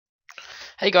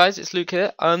Hey guys, it's Luke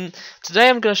here. Today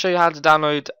I'm going to show you how to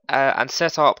download and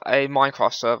set up a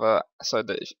Minecraft server so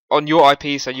that on your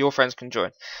IP, so your friends can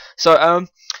join. So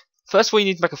first of all, you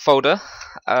need to make a folder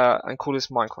and call this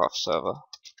Minecraft server.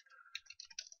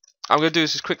 I'm going to do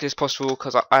this as quickly as possible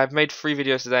because I have made 3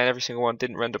 videos today and every single one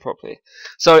didn't render properly.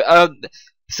 So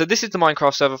so this is the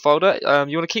Minecraft server folder.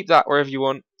 You want to keep that wherever you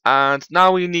want. And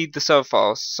now we need the server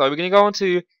files. So we're going to go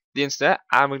onto the internet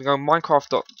and we're going to go on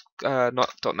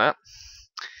minecraft.net.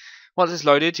 Once it's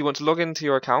loaded, you want to log into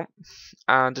your account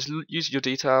and just use your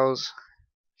details.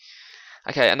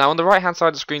 Okay, and now on the right hand side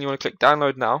of the screen, you want to click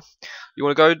download now. You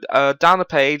want to go down the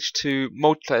page to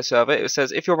multiplayer server. It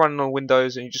says if you're running on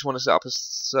Windows and you just want to set up a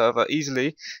server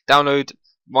easily, download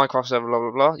Minecraft server blah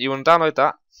blah blah. You want to download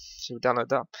that. So download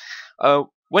that.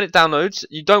 When it downloads,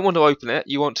 you don't want to open it.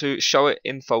 You want to show it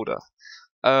in folder.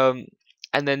 And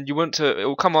then you want to. It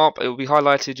will come up. It will be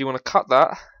highlighted. You want to cut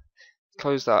that.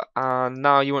 Close that, and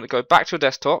now you want to go back to your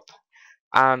desktop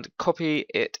and copy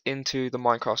it into the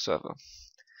Minecraft server.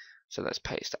 So let's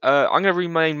paste. I'm going to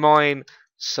rename mine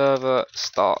server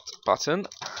start button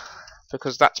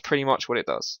because that's pretty much what it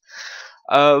does.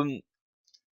 So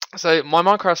my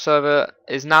Minecraft server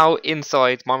is now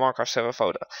inside my Minecraft server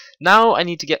folder. Now I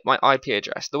need to get my IP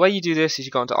address. The way you do this is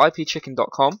you go onto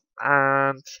ipchicken.com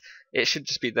and it should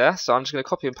just be there. So I'm just going to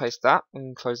copy and paste that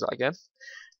and close that again.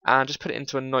 And just put it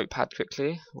into a notepad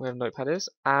quickly, where notepad is,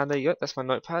 and there you go, that's my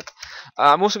notepad.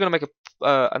 I'm also going to make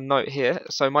a note here.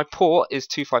 So my port is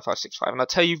 25565, and I'll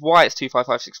tell you why it's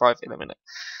 25565 in a minute.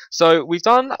 So we've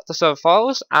done the server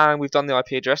files, and we've done the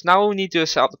IP address. Now all we need to do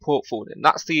is set up the port forwarding.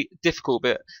 That's the difficult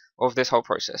bit of this whole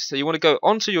process. So you want to go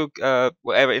onto your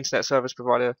whatever internet service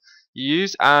provider you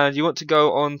use, and you want to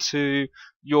go onto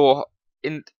your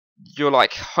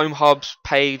like home hubs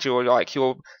page, or like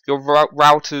your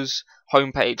router's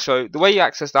homepage. So the way you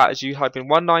access that is you type in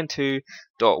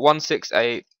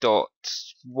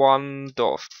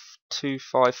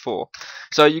 192.168.1.254.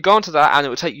 So you go onto that and it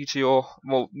will take you to your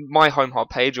my home hub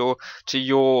page, or to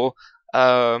your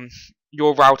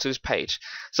router's page.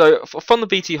 So from the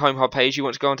BT home hub page, you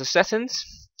want to go into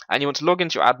settings and you want to log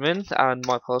into your admin and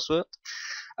my password.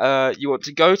 You want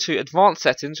to go to advanced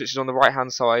settings, which is on the right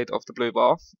hand side of the blue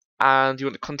bar, and you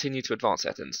want to continue to advanced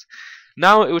settings.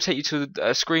 Now it will take you to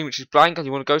a screen which is blank, and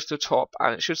you want to go to the top,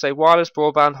 and it should say wireless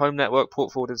broadband home network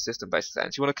port forwarding system basic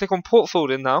settings. You want to click on port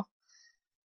forwarding now,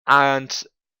 and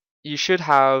you should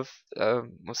have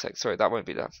one sec, sorry, that won't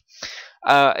be there.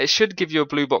 It should give you a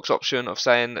blue box option of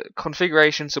saying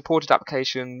configuration, supported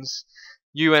applications,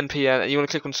 UNPN, and you want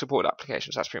to click on supported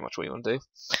applications. That's pretty much what you want to do.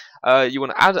 You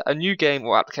want to add a new game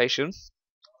or application,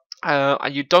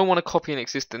 and you don't want to copy an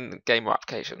existing game or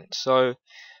application. So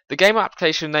the game or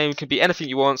application name can be anything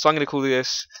you want, so I'm going to call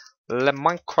this Le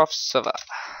Minecraft Server.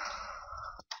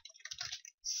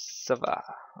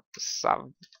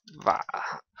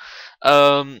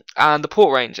 And the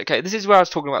port range. Okay, this is where I was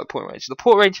talking about the port range. The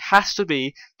port range has to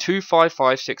be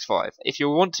 25565. If you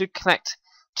want to connect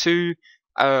to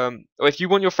or if you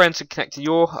want your friends to connect to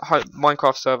your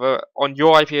Minecraft server on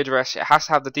your IP address, it has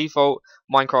to have the default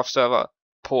Minecraft server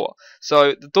port.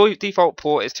 So the default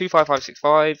port is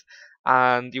 25565,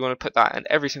 and you want to put that in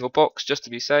every single box just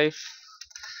to be safe.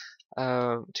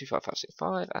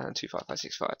 25565 and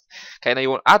 25565. Okay, now you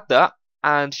want to add that,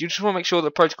 and you just want to make sure the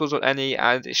protocol's on any,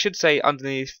 and it should say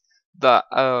underneath that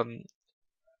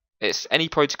it's any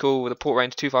protocol with a port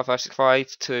range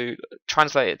 25565 to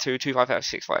translate it to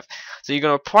 25565. So you're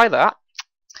going to apply that,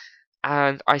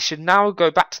 and I should now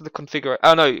go back to the configure.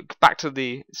 Oh no, back to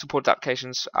the supported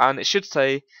applications, and it should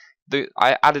say that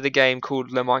I added a game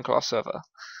called Le Minecraft Server.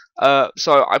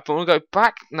 So I want to go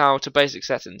back now to basic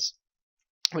settings,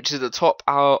 which is at the top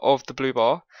of the blue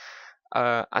bar,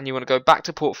 and you want to go back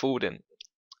to port forwarding,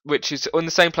 which is in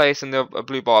the same place in the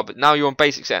blue bar, but now you're on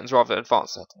basic settings rather than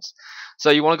advanced settings.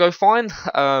 So you want to go find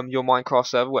your Minecraft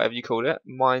server, whatever you call it,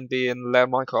 mine being Le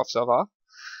Minecraft Server,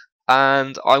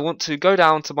 and I want to go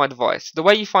down to my device. The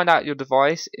way you find out your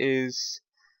device is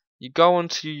you go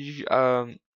onto,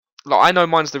 like I know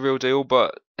mine's the real deal,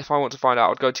 but if I want to find out,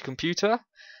 I'd go to computer,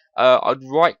 I'd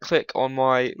right click on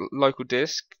my local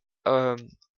disk. Oh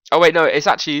wait, no, it's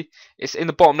in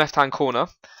the bottom left hand corner.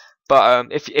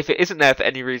 But if it isn't there for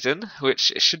any reason, which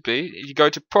it should be, you go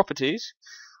to properties,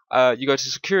 you go to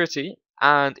security,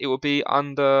 and it will be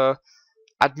under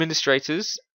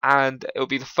administrators, and it will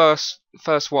be the first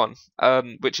one,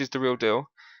 which is the real deal.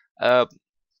 And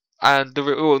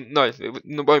no,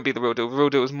 it won't be the real deal. The real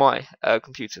deal is my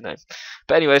computer name.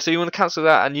 But anyway, so you want to cancel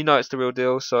that, and you know it's the real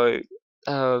deal. So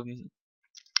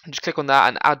just click on that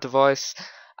and add device,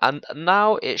 and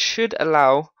now it should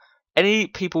allow any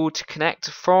people to connect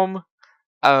from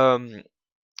um,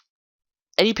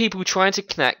 any people trying to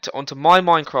connect onto my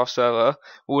Minecraft server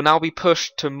will now be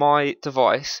pushed to my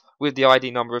device with the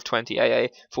ID number of 20AA,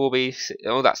 4B,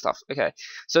 all that stuff. Okay,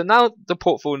 so now the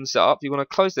port forwarding is set up. You want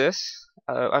to close this,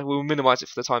 and we'll minimize it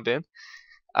for the time being.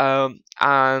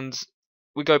 And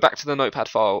we go back to the notepad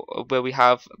file where we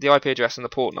have the IP address and the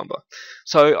port number.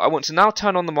 So I want to now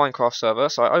turn on the Minecraft server.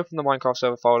 So I open the Minecraft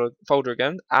server folder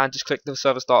again and just click the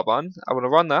server start button. I want to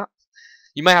run that.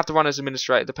 You may have to run as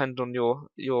administrator depending on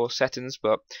your settings,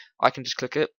 but I can just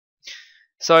click it.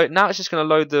 So now it's just going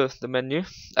to load the menu.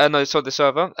 No, sorry, the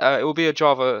server. It will be a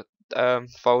Java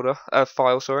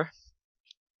file, sorry.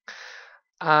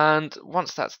 And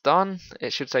once that's done,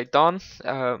 it should say done.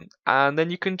 And then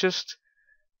you can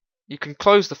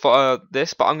close the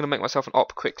this, but I'm going to make myself an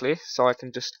op quickly, so I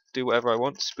can just do whatever I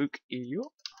want. Spook EU.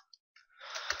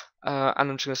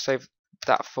 And I'm just going to save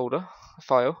that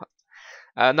file.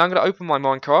 Now I'm going to open my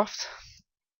Minecraft,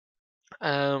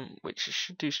 which I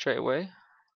should do straight away.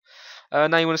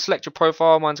 Now you want to select your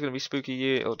profile. Mine's going to be Spooky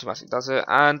U. It automatically does it.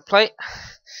 And play.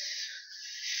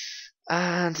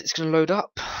 And it's going to load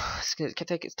up. It's going to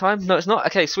take its time. No, it's not.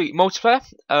 Okay, sweet. Multiplayer.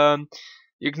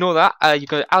 You ignore that. You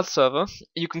go to add server.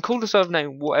 You can call the server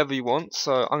name whatever you want.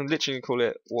 So I'm literally going to call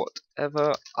it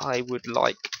whatever I would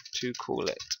like to call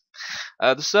it.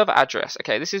 The server address.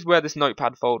 Okay, this is where this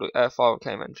notepad file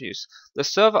came into use. The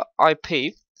server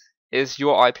IP is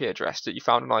your IP address that you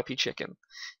found in IP Chicken.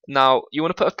 Now you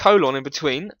want to put a colon in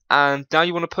between, and now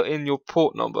you want to put in your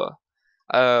port number,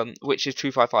 which is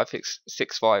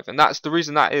 25565, and that's the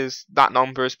reason that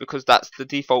number is because that's the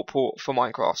default port for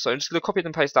Minecraft. So I'm just going to copy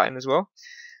and paste that in as well.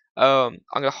 I'm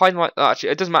going to hide my. Actually,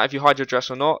 it doesn't matter if you hide your address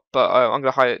or not, but I'm going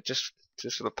to hide it just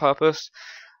for the purpose.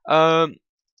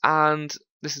 And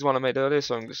this is one I made earlier,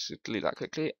 so I'm just going to delete that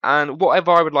quickly. And whatever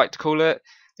I would like to call it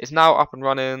is now up and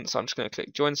running, so I'm just going to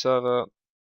click join server.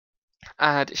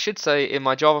 And it should say in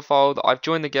my Java file that I've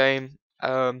joined the game.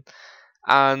 And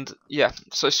yeah,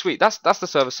 so sweet. That's the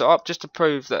server set up. Just to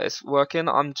prove that it's working,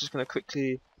 I'm just going to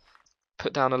quickly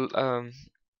put down a.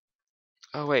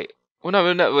 Oh wait. Well,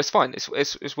 no, it's fine.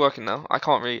 It's working now. I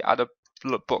can't really add a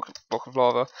block of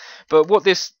lava. But what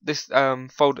this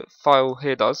file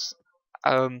here does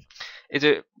is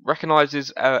it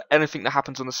recognizes anything that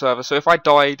happens on the server. So if I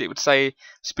died, it would say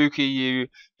Spooky you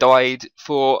died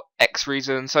for X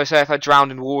reason. So say if I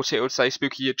drowned in water, it would say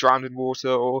Spooky you drowned in water.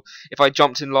 Or if I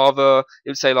jumped in lava,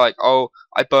 it would say like, oh,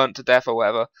 I burnt to death or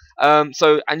whatever. And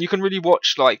you can really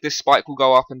watch, like, this spike will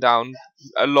go up and down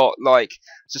a lot. Like,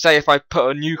 so say if I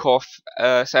put a nuke off,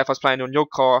 say if I was playing on your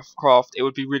craft, it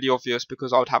would be really obvious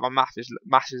because I would have a massive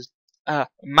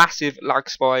lag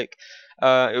spike.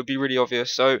 It would be really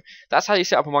obvious. So that's how you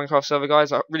set up a Minecraft server,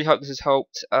 guys. I really hope this has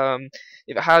helped.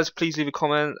 If it has, please leave a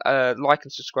comment, like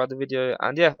and subscribe the video,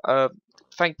 and yeah,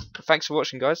 thanks for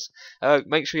watching, guys.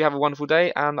 Make sure you have a wonderful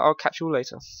day, and I'll catch you all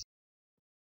later.